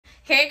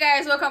Hey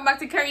guys, welcome back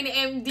to Karina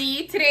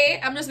MD.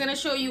 Today I'm just gonna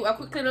show you a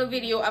quick little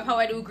video of how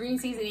I do green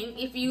seasoning.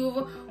 If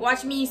you've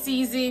watched me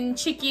season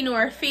chicken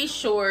or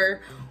fish or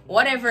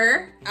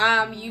whatever,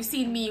 you've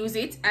seen me use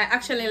it. I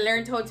actually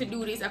learned how to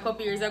do this a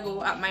couple years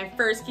ago at my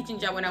first kitchen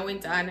job when I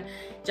went on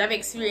job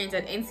experience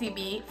at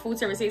NCB Food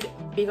Services.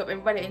 Big up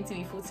everybody at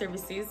NCB Food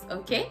Services,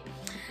 okay?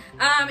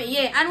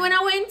 Yeah, and when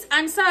I went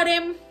and saw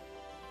them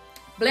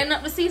blend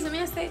up the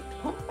seasoning, I said,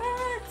 oh my.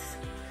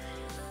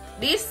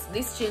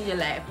 This change your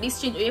life.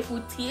 This change your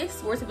food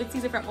taste. Worth if it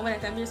tastes from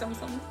moment time, here's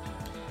something.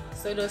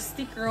 So just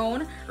stick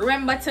around.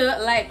 Remember to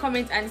like,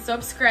 comment, and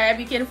subscribe.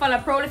 You can follow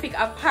Prolific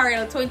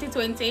Apparel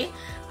 2020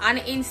 on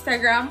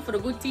Instagram for the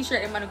good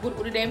t-shirt and the good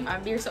hoodie them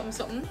and beer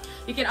something.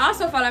 You can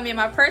also follow me on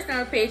my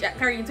personal page at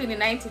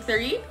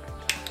Karina2093.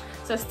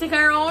 So stick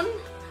around.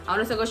 I'm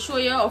just gonna show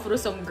you how to do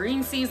some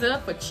green Caesar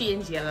for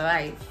change your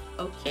life.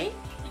 Okay.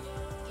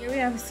 Here we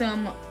have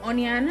some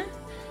onion,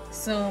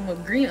 some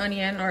green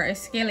onion or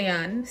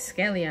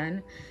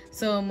scallion,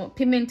 some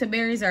pimento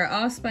berries or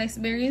allspice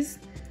berries.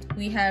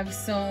 We have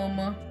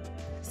some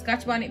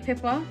scotch bonnet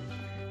pepper,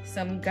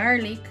 some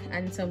garlic,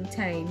 and some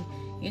thyme.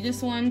 You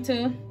just want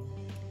to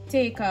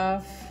take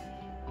off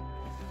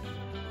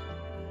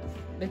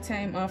the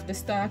thyme off the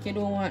stalk. You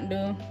don't want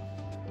the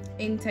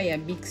entire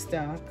big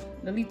stalk.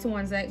 The little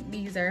ones like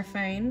these are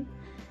fine.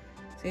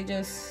 So you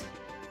just,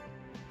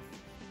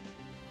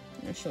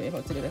 I'll show you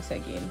how to do this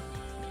again.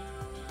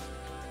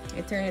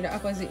 You turn it the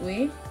opposite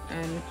way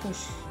and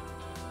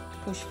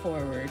push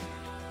forward,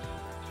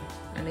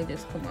 and it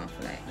just come off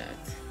like that.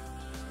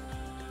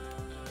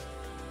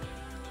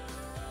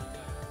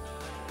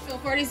 So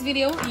for this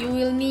video you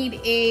will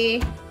need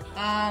a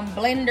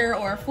blender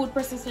or a food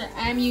processor.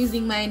 I'm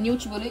using my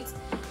NutriBullet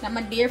that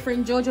my dear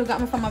friend Jojo got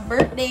me for my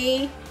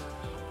birthday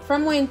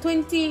from when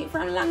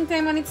from a long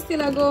time, and it's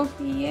still ago.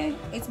 Yeah,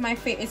 it's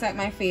like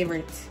my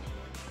favorite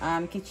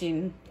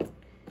kitchen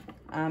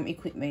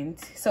equipment.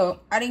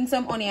 So adding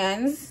some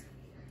onions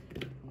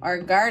or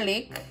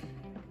garlic.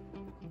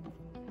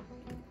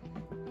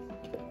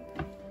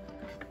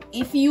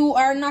 If you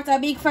are not a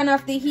big fan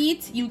of the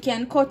heat, you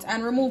can cut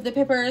and remove the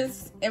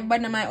peppers.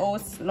 Everybody in my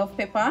house love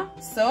pepper,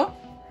 so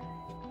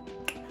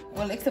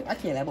well, except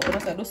Akela, but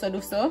also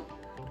do so.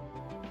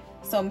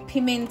 Some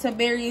pimento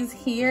berries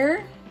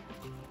here.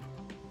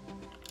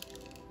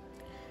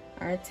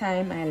 Our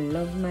thyme, I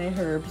love my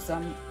herbs, so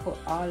I'm put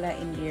all that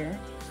in there.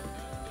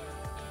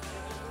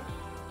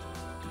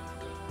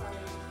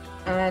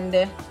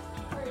 And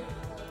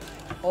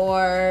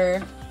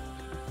or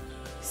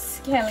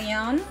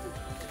scallion,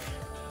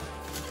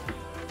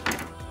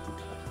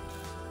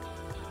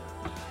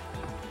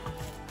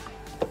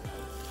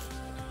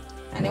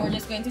 and then we're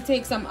just going to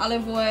take some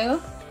olive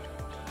oil.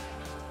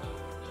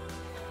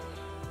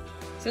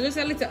 So just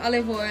a little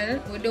olive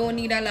oil, we don't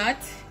need a lot.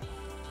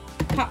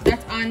 Pop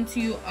that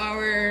onto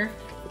our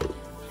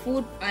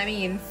food,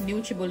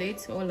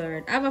 NutriBullet. Oh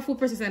lord, I have a food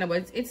processor,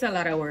 but it's a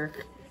lot of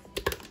work.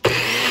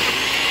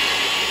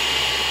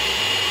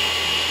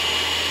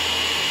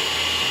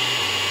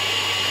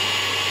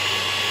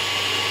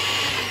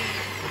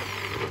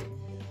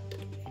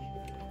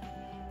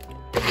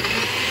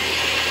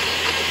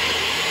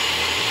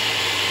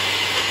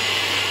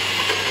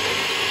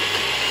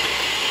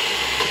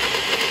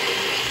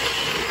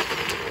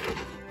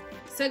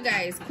 So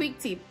guys, quick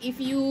tip, if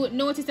you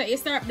notice that you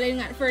start blending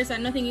at first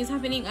and nothing is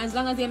happening, as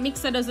long as your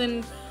mixer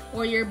doesn't,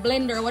 or your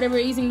blender or whatever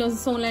you're using doesn't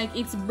sound like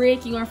it's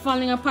breaking or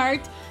falling apart,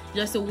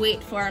 just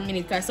wait for a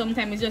minute, because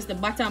sometimes it's just the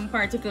bottom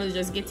particles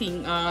just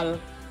getting all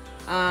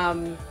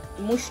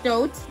mushed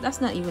out.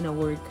 That's not even a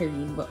word,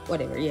 Karine, but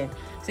whatever. Yeah,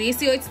 so you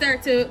see how it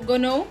start to go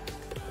now.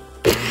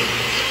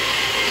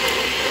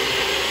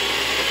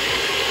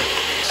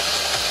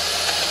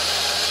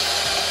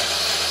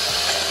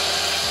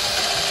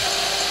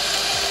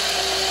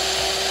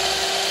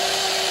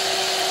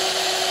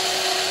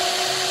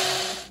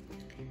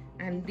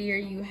 There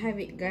you have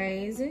it,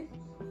 guys.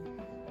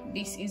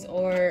 This is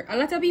our, a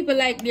lot of people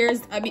like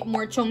theirs a bit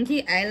more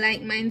chunky. I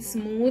like mine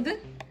smooth.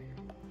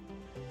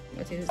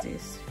 What is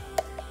this?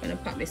 I'm gonna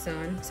pop this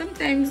on.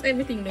 Sometimes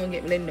everything don't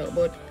get blended out,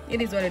 but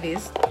it is what it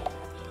is.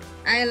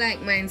 I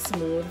like mine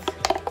smooth,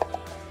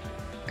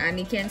 and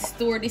you can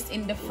store this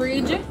in the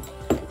fridge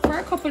for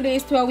a couple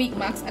days to a week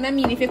max. And I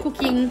mean, if you're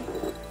cooking,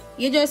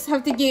 you just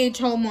have to gauge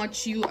how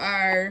much you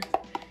are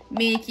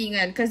making,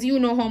 and because you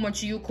know how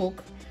much you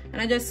cook. And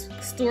I just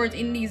store it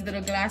in these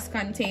little glass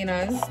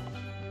containers.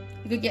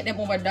 You could get them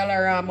over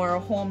Dollarama or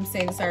Home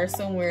Sense or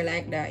somewhere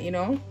like that, you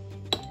know.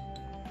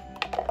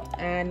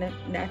 And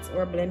that's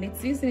our blended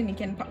seasoning. You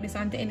can pop this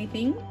onto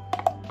anything.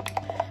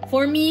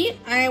 For me,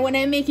 when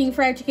I'm making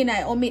fried chicken,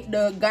 I omit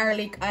the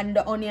garlic and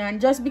the onion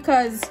just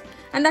because,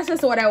 and that's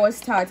just what I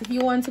was taught. If you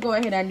want to go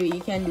ahead and do it,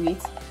 you can do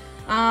it.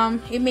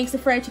 It makes the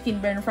fried chicken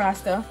burn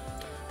faster.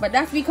 But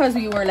that's because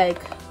we were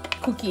like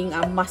cooking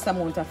a mass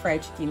amount of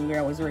fried chicken where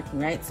I was working,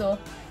 right? So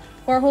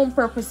for home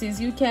purposes,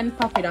 you can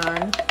pop it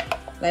on,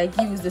 like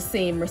use the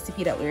same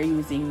recipe that we're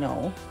using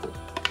now.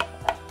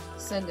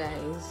 So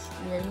guys,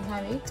 there you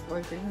have it, our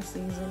green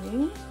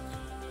seasoning.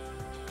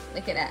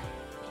 Look at that.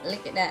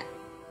 Look at that.